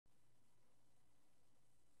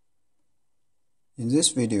In this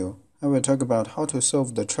video, I will talk about how to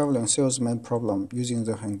solve the traveling salesman problem using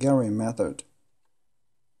the Hungarian method.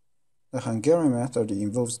 The Hungarian method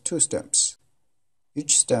involves two steps.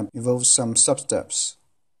 Each step involves some substeps.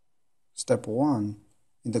 Step 1.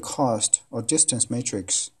 In the cost or distance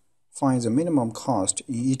matrix, find the minimum cost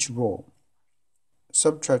in each row.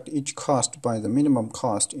 Subtract each cost by the minimum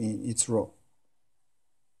cost in its row.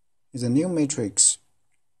 In the new matrix,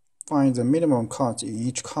 find the minimum cost in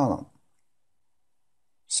each column.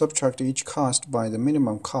 Subtract each cost by the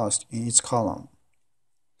minimum cost in each column.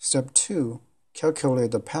 Step 2.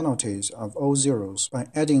 Calculate the penalties of all zeros by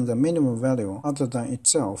adding the minimum value other than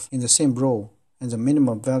itself in the same row and the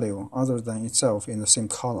minimum value other than itself in the same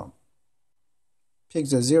column. Pick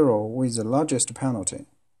the zero with the largest penalty.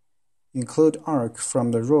 Include arc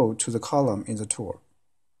from the row to the column in the tool.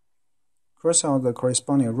 Cross out the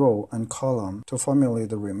corresponding row and column to formulate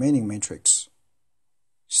the remaining matrix.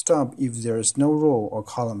 Stop if there is no row or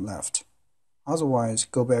column left. Otherwise,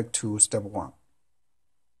 go back to step 1.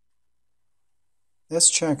 Let's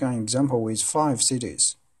check an example with 5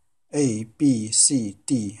 cities: A, B, C,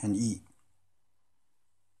 D, and E.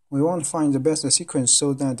 We want to find the best sequence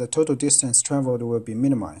so that the total distance traveled will be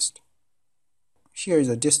minimized. Here is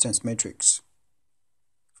the distance matrix.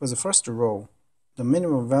 For the first row, the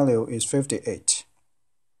minimum value is 58.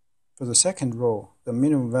 For the second row, the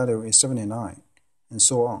minimum value is 79, and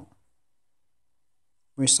so on.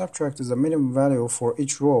 We subtract the minimum value for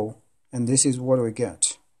each row, and this is what we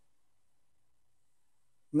get.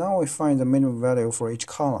 Now we find the minimum value for each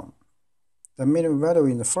column. The minimum value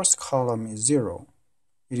in the first column is 0.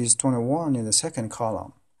 It is 21 in the second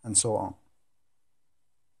column, and so on.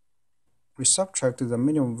 We subtract the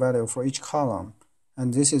minimum value for each column,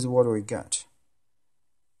 and this is what we get.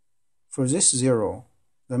 For this 0,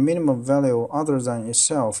 the minimum value other than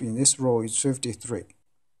itself in this row is 53,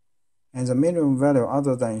 and the minimum value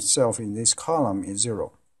other than itself in this column is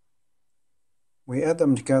 0. We add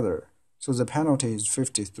them together, so the penalty is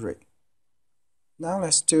 53. Now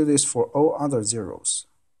let's do this for all other zeros.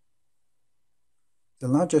 The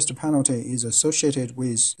largest penalty is associated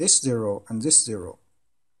with this 0 and this 0.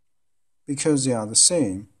 Because they are the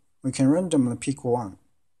same, we can randomly pick one.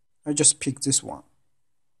 I just picked this one.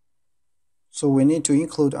 So we need to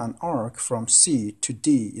include an arc from C to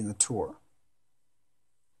D in the tour.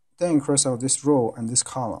 Then cross out this row and this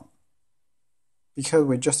column. Because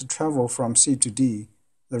we just travel from C to D,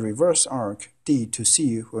 the reverse arc D to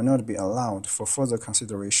C will not be allowed for further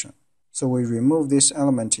consideration. So we remove this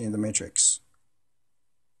element in the matrix.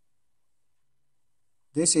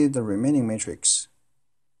 This is the remaining matrix.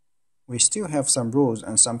 We still have some rows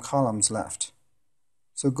and some columns left.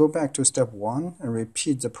 So go back to step 1 and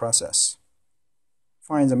repeat the process.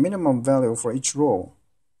 Find the minimum value for each row.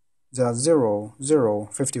 There are 0, 0,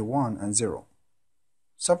 51, and 0.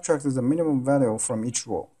 Subtract the minimum value from each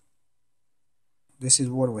row. This is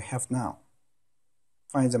what we have now.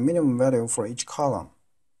 Find the minimum value for each column.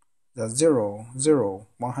 There are 0, 0,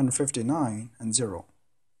 159, and 0.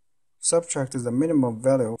 Subtract the minimum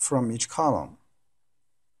value from each column.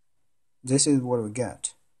 This is what we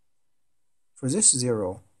get. For this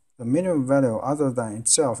 0, the minimum value other than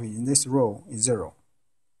itself in this row is 0,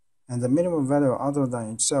 and the minimum value other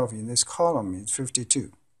than itself in this column is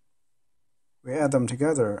 52. We add them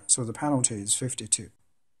together, so the penalty is 52.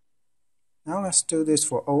 Now let's do this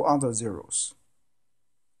for all other zeros.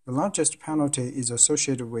 The largest penalty is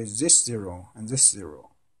associated with this 0 and this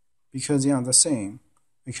 0. Because they are the same,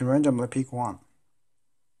 we can randomly pick one.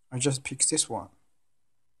 I just picked this one.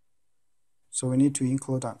 So we need to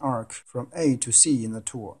include an arc from A to C in the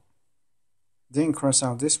tour. Then cross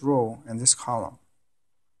out this row and this column.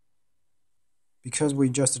 Because we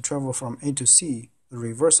just travel from A to C, the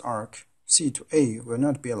reverse arc, C to A, will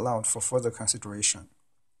not be allowed for further consideration.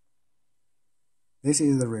 This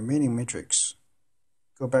is the remaining matrix.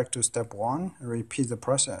 Go back to step 1 and repeat the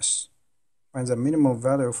process. Find the minimum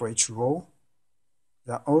value for each row.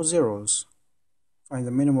 They are all zeros. Find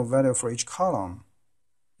the minimum value for each column.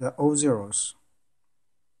 They are all zeros.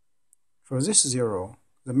 For this 0,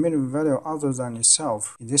 the minimum value other than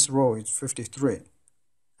itself in this row is 53,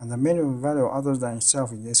 and the minimum value other than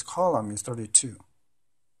itself in this column is 32.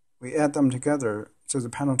 We add them together, so the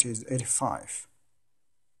penalty is 85.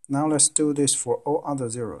 Now let's do this for all other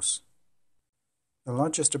zeros. The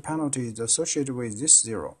largest penalty is associated with this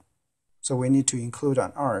 0, so we need to include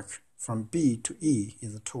an arc from B to E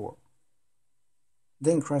in the tour.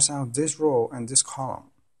 Then cross out this row and this column.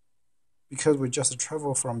 Because we just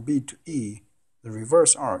travel from B to E, the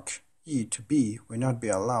reverse arc, E to B, will not be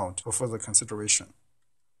allowed for further consideration.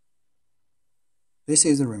 This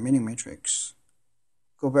is the remaining matrix.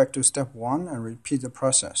 Go back to step 1 and repeat the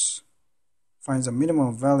process. Find the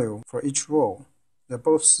minimum value for each row. They're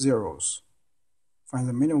both zeros. Find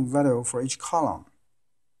the minimum value for each column.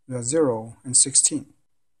 They're 0 and 16.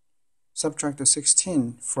 Subtract the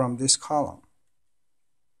 16 from this column.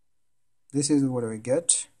 This is what we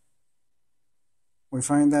get. We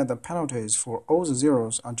find that the penalties for all the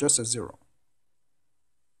zeros are just a 0.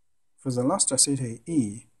 For the last city,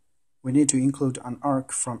 E, we need to include an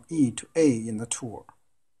arc from E to A in the tour.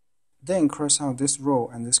 Then cross out this row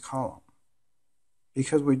and this column.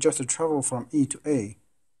 Because we just travel from E to A,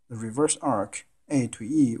 the reverse arc, A to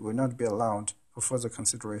E, will not be allowed for further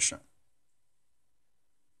consideration.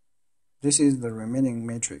 This is the remaining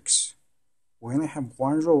matrix. We only have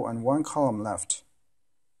one row and one column left,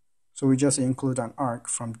 so we just include an arc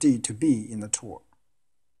from D to B in the tour.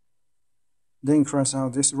 Then cross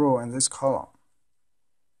out this row and this column.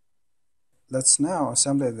 Let's now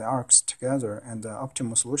assemble the arcs together, and the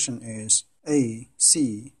optimal solution is A,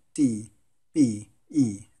 C, D, B,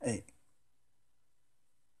 E, A.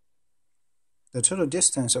 The total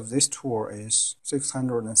distance of this tour is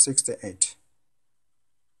 668.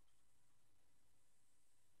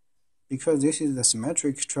 Because this is the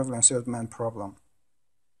symmetric traveling salesman problem,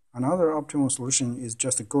 another optimal solution is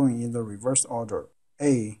just going in the reverse order: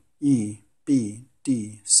 A, E, B,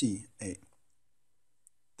 D, C, A.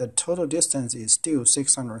 The total distance is still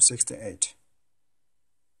 668.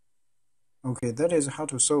 Okay, that is how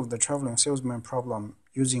to solve the traveling salesman problem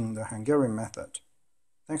using the Hungarian method.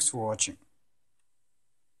 Thanks for watching.